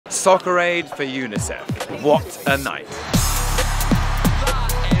Soccer Aid for UNICEF. What a night.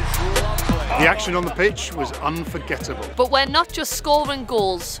 The action on the pitch was unforgettable. But we're not just scoring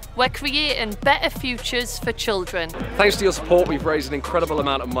goals, we're creating better futures for children. Thanks to your support, we've raised an incredible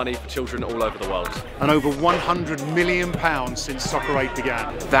amount of money for children all over the world. And over £100 million since Soccer Aid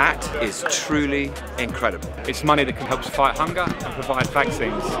began. That is truly incredible. It's money that can help fight hunger and provide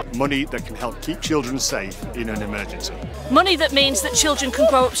vaccines. Money that can help keep children safe in an emergency. Money that means that children can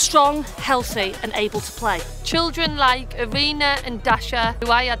grow up strong, healthy and able to play. Children like Irina and Dasha,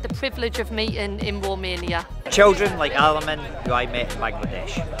 who I had the privilege of meeting in Romania. Children like Alaman, who I met in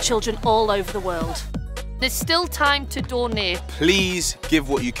Bangladesh. Children all over the world. There's still time to donate. Please give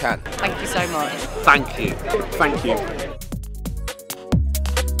what you can. Thank you so much. Thank you. Thank you.